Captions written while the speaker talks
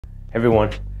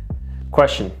Everyone,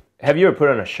 question. Have you ever put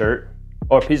on a shirt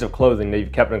or a piece of clothing that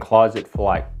you've kept in a closet for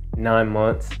like 9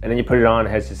 months and then you put it on and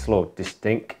it has this little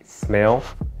distinct smell?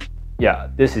 Yeah,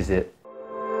 this is it.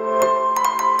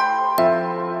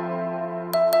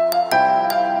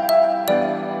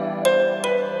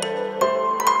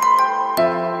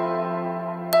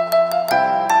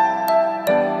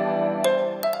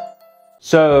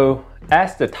 So,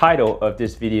 as the title of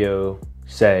this video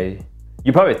say,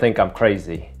 you probably think I'm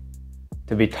crazy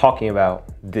to be talking about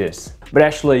this. But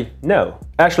actually, no.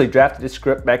 I actually drafted this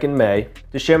script back in May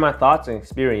to share my thoughts and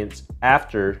experience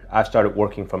after I started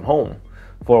working from home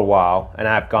for a while and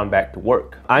I've gone back to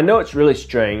work. I know it's really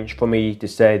strange for me to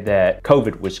say that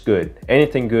COVID was good,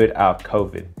 anything good out of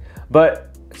COVID.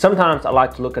 But sometimes I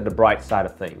like to look at the bright side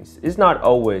of things. It's not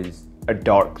always a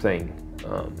dark thing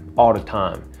all the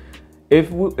time.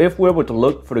 If we're able to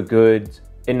look for the good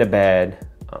in the bad,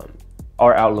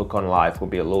 our outlook on life will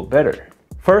be a little better.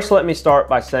 First, let me start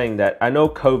by saying that I know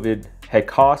COVID had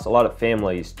caused a lot of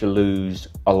families to lose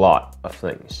a lot of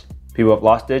things. People have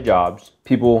lost their jobs,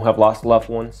 people have lost loved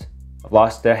ones, have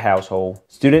lost their household.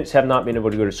 Students have not been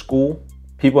able to go to school.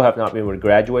 People have not been able to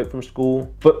graduate from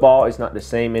school. Football is not the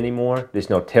same anymore. There's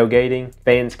no tailgating.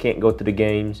 Fans can't go to the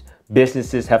games.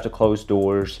 Businesses have to close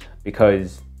doors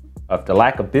because of the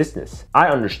lack of business. I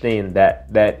understand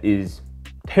that that is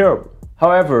terrible.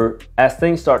 However, as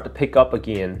things start to pick up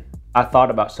again, I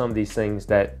thought about some of these things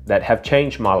that have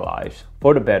changed my life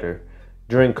for the better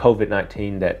during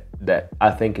COVID-19 that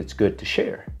I think it's good to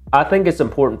share. I think it's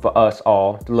important for us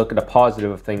all to look at the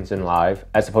positive of things in life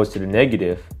as opposed to the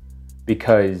negative,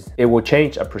 because it will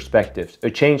change our perspectives, it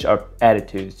will change our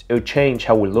attitudes, it will change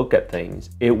how we look at things.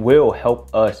 It will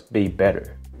help us be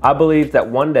better. I believe that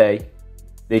one day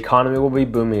the economy will be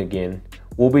booming again,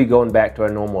 we'll be going back to our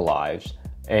normal lives,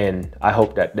 and I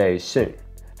hope that day is soon.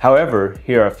 However,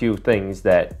 here are a few things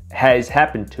that has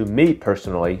happened to me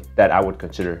personally that I would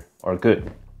consider are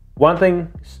good. One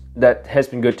thing that has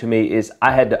been good to me is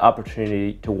I had the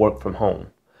opportunity to work from home.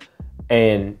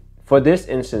 And for this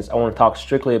instance, I want to talk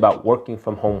strictly about working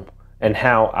from home and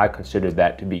how I consider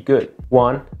that to be good.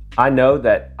 One, I know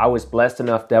that I was blessed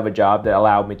enough to have a job that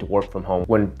allowed me to work from home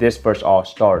when this first all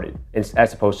started,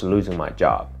 as opposed to losing my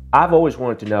job. I've always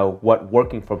wanted to know what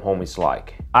working from home is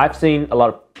like. I've seen a lot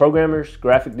of programmers,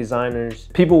 graphic designers,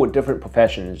 people with different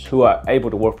professions who are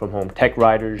able to work from home, tech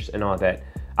writers and all that.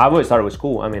 I've always thought it was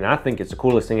cool. I mean, I think it's the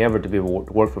coolest thing ever to be able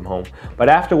to work from home. But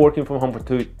after working from home for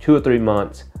two or 3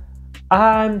 months,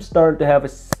 I'm starting to have a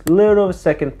little of a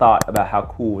second thought about how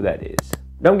cool that is.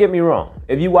 Don't get me wrong.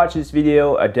 If you watch this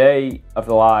video, a day of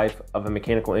the life of a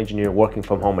mechanical engineer working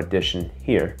from home edition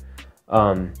here,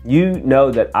 you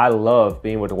know that I love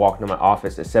being able to walk into my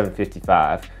office at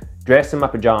 7:55, dressed in my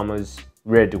pajamas,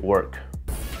 ready to work.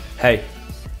 Hey,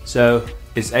 so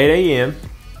it's 8 a.m.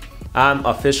 I'm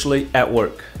officially at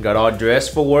work. Got all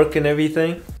dressed for work and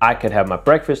everything. I could have my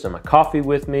breakfast and my coffee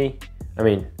with me. I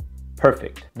mean,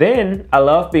 perfect. Then I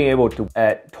love being able to,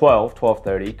 at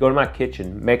 12:30, go to my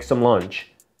kitchen, make some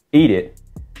lunch, eat it,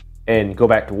 and go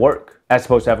back to work. As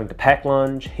opposed to having to pack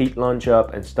lunch, heat lunch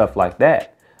up, and stuff like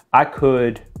that. I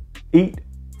could eat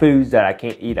foods that I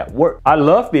can't eat at work. I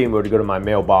love being able to go to my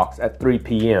mailbox at 3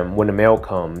 p.m. when the mail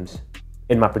comes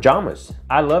in my pajamas.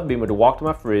 I love being able to walk to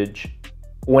my fridge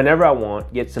whenever I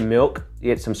want, get some milk,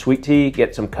 get some sweet tea,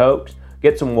 get some Cokes,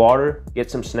 get some water,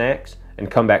 get some snacks, and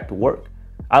come back to work.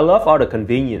 I love all the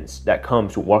convenience that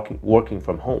comes with working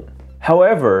from home.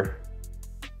 However,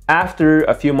 after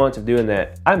a few months of doing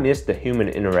that, I miss the human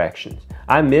interactions.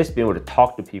 I miss being able to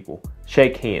talk to people,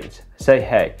 shake hands, say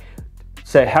hey,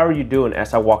 say how are you doing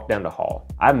as I walk down the hall.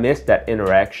 I miss that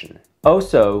interaction.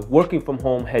 Also, working from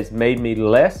home has made me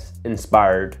less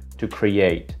inspired to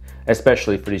create,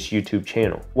 especially for this YouTube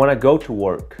channel. When I go to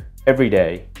work every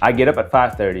day, I get up at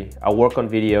 5:30, I work on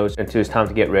videos until it's time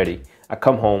to get ready. I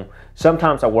come home,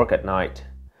 sometimes I work at night.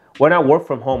 When I work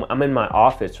from home, I'm in my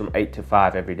office from 8 to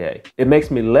 5 every day. It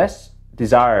makes me less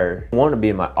desire, want to be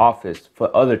in my office for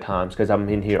other times because I'm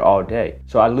in here all day.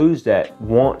 So I lose that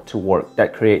want to work,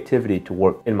 that creativity to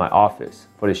work in my office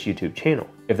for this YouTube channel,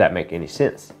 if that makes any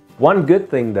sense. One good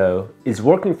thing though, is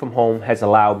working from home has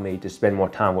allowed me to spend more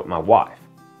time with my wife.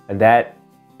 And that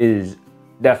is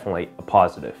definitely a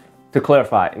positive. To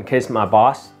clarify, in case my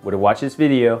boss would have watched this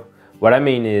video, what I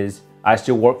mean is I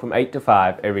still work from 8 to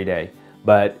 5 every day,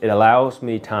 but it allows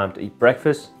me time to eat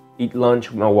breakfast, eat lunch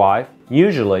with my wife.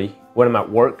 Usually, when I'm at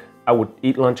work, I would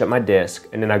eat lunch at my desk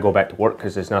and then I go back to work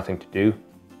because there's nothing to do.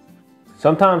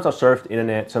 Sometimes I'll surf the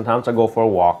internet, sometimes I go for a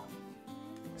walk,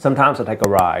 sometimes I take a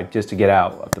ride just to get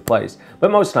out of the place. But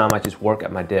most of the time I just work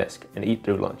at my desk and eat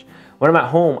through lunch. When I'm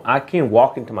at home, I can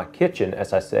walk into my kitchen,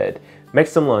 as I said, make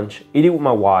some lunch, eat it with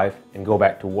my wife, and go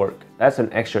back to work. That's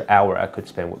an extra hour I could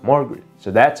spend with Margaret.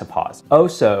 So that's a positive.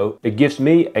 Also, it gives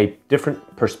me a different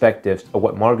perspective of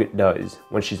what Margaret does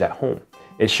when she's at home.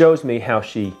 It shows me how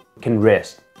she can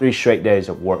rest 3 straight days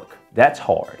of work. That's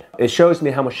hard. It shows me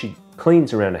how much she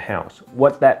cleans around the house,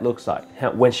 what that looks like,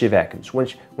 when she vacuums, when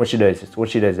she does this, when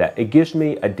she does that. It gives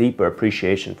me a deeper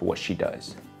appreciation for what she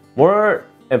does. More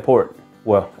important,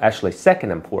 well, actually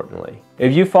second importantly,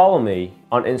 if you follow me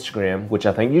on Instagram, which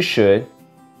I think you should,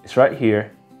 it's right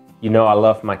here, you know I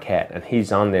love my cat and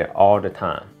he's on there all the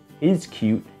time. He's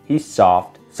cute, he's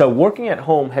soft. So working at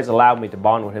home has allowed me to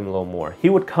bond with him a little more. He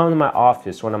would come to my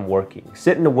office when I'm working,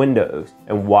 sit in the windows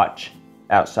and watch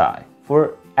outside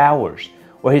for hours.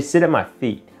 Or he'd sit at my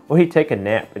feet, or he'd take a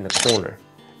nap in the corner.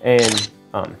 And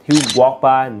he would walk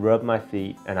by and rub my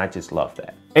feet, and I just love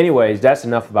that. Anyways, that's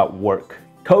enough about work.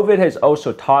 COVID has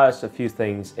also taught us a few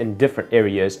things in different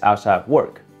areas outside of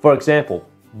work. For example,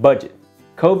 budget.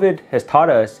 COVID has taught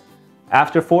us,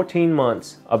 after 14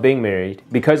 months of being married,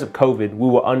 because of COVID, we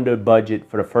were under budget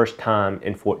for the first time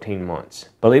in 14 months.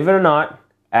 Believe it or not,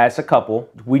 as a couple,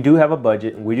 we do have a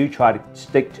budget, and we do try to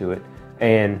stick to it.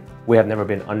 And we have never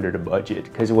been under the budget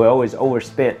because we're always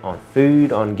overspent on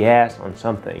food, on gas, on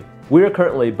something.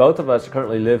 Both of us are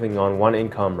currently living on one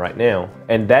income right now,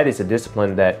 and that is a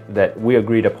discipline that we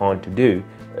agreed upon to do.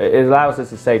 It allows us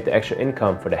to save the extra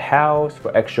income for the house,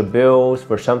 for extra bills,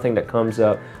 for something that comes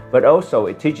up, but also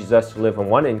it teaches us to live on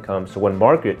one income, so when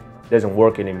Margaret doesn't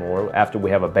work anymore after we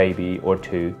have a baby or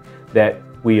two, that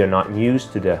we are not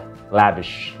used to the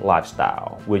lavish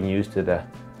lifestyle. We're used to the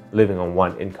living on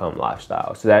one income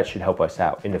lifestyle. So that should help us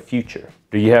out in the future.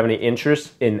 Do you have any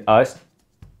interest in us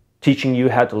teaching you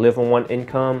how to live on one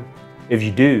income? If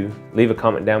you do, leave a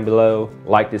comment down below,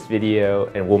 like this video,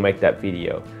 and we'll make that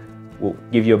video. We'll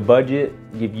give you a budget,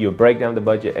 give you a breakdown of the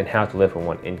budget and how to live on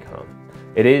one income.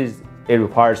 It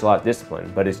requires a lot of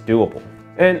discipline, but it's doable.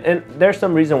 And there's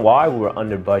some reason why we're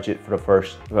under budget for the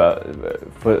first,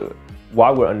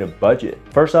 why we're under budget.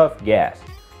 First off, gas.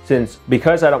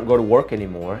 Because I don't go to work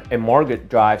anymore and Margaret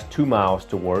drives 2 miles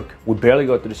to work, we barely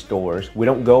go to the stores, we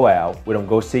don't go out, we don't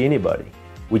go see anybody.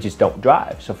 We just don't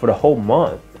drive. So for the whole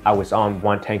month, I was on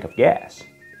 1 tank of gas,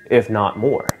 if not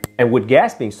more. And with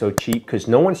gas being so cheap, because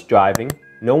no one's driving,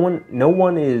 no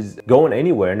one is going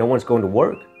anywhere, no one's going to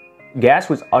work, gas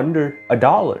was under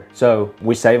 $1. So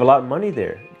we save a lot of money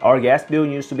there. Our gas bill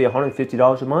used to be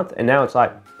 $150 a month and now it's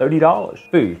like $30.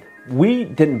 Food. We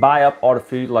didn't buy up all the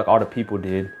food like all the people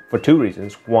did for 2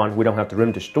 reasons. 1, we don't have the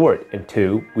room to store it. And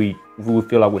 2, we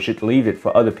feel like we should leave it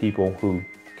for other people who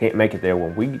can't make it there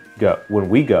when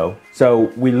we go.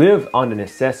 So we live on the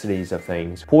necessities of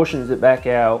things. Portions it back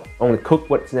out, only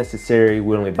cook what's necessary,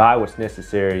 we only buy what's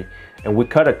necessary, and we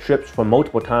cut our trips from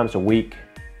multiple times a week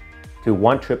to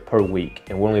 1 trip per week,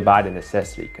 and we only buy the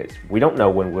necessity because we don't know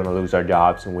when we're gonna lose our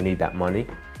jobs and we need that money.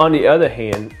 On the other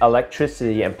hand,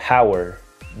 electricity and power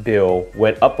bill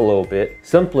went up a little bit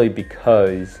simply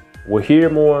because we're here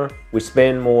more, we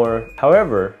spend more.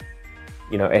 However,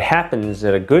 you know, it happens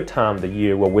at a good time of the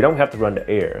year where we don't have to run the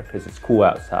air because it's cool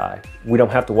outside. We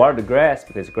don't have to water the grass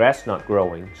because the grass is not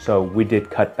growing. So we did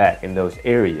cut back in those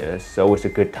areas. So it's a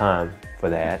good time for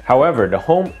that. However, the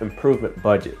home improvement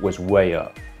budget was way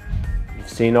up. You've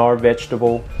seen our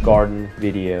vegetable garden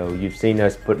video. You've seen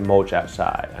us put mulch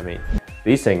outside. I mean,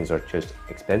 these things are just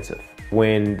expensive.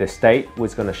 When the state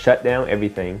was gonna shut down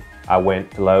everything, I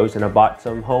went to Lowe's and I bought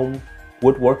some home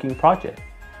woodworking projects.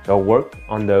 So I worked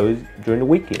on those during the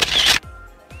weekend.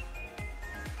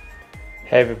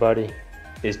 Hey everybody,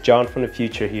 it's John from the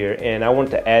future here, and I want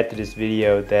to add to this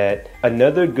video that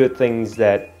another good things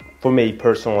that for me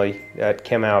personally that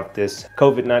came out of this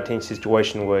COVID-19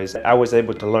 situation was I was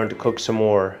able to learn to cook some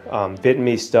more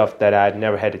Vietnamese stuff that I'd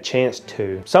never had a chance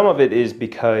to. Some of it is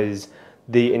because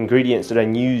the ingredients that I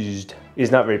used is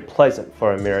not very pleasant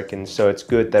for Americans, so it's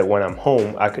good that when I'm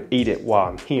home, I could eat it while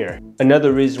I'm here.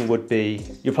 Another reason would be,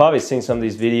 you've probably seen some of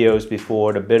these videos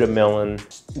before, the bitter melon,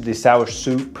 the sour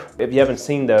soup. If you haven't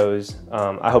seen those,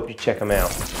 I hope you check them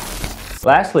out.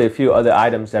 Lastly, a few other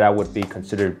items that I would be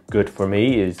considered good for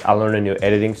me is I learned a new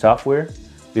editing software.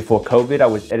 Before COVID, I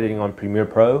was editing on Premiere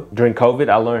Pro. During COVID,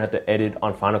 I learned how to edit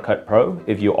on Final Cut Pro.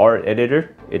 If you are an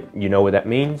editor, you know what that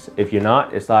means. If you're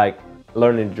not, it's like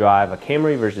learning to drive a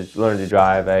Camry versus learning to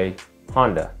drive a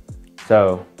Honda.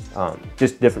 So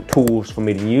just different tools for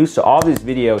me to use. So all these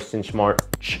videos since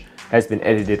March has been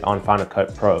edited on Final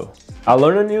Cut Pro. I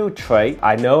learned a new trait.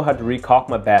 I know how to recaulk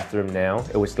my bathroom now.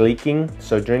 It was leaking,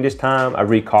 so during this time I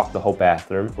recaulked the whole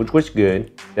bathroom, which was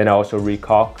good. Then I also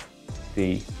recaulked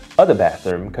the other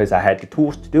bathroom because I had the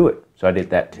tools to do it. So I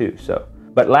did that too.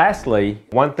 But lastly,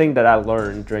 one thing that I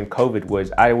learned during COVID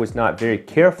was I was not very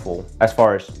careful as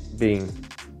far as being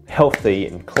healthy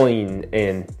and clean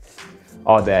and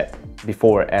all that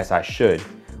before as I should.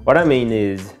 What I mean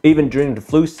is, even during the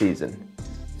flu season,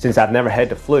 since I've never had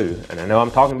the flu, and I know I'm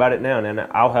talking about it now, and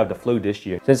I'll have the flu this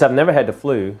year. Since I've never had the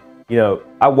flu, you know,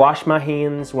 I wash my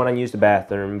hands when I use the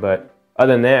bathroom, but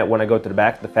other than that, when I go to the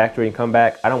back of the factory and come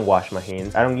back, I don't wash my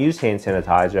hands. I don't use hand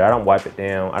sanitizer. I don't wipe it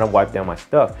down. I don't wipe down my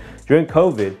stuff. During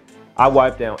COVID, I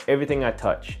wipe down everything I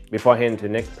touch before I hand it to the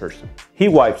next person. He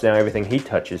wipes down everything he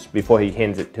touches before he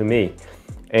hands it to me.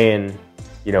 And,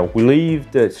 you know, we leave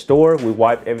the store, we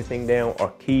wipe everything down,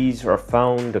 our keys, our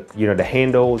phone, the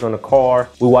handles on the car.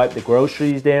 We wipe the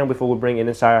groceries down before we bring it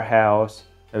inside our house.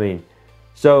 I mean,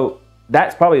 so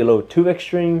that's probably a little too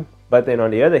extreme, but then on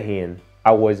the other hand,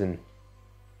 I wasn't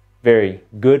very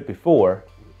good before.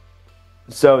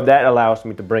 So that allows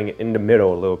me to bring it in the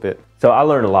middle a little bit. So I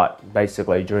learned a lot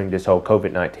basically during this whole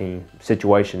COVID-19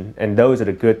 situation, and those are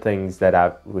the good things that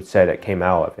I would say that came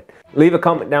out of it. Leave a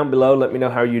comment down below, let me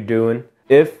know how you're doing.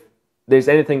 If there's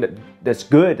anything that's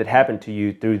good that happened to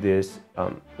you through this,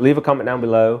 leave a comment down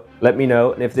below, let me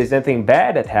know. And if there's anything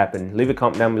bad that happened, leave a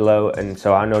comment down below, and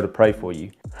so I know to pray for you.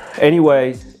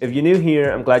 Anyways, if you're new here,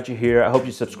 I'm glad you're here. I hope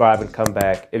you subscribe and come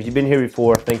back. If you've been here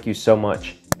before, thank you so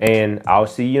much. And I'll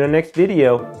see you in the next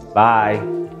video.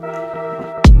 Bye.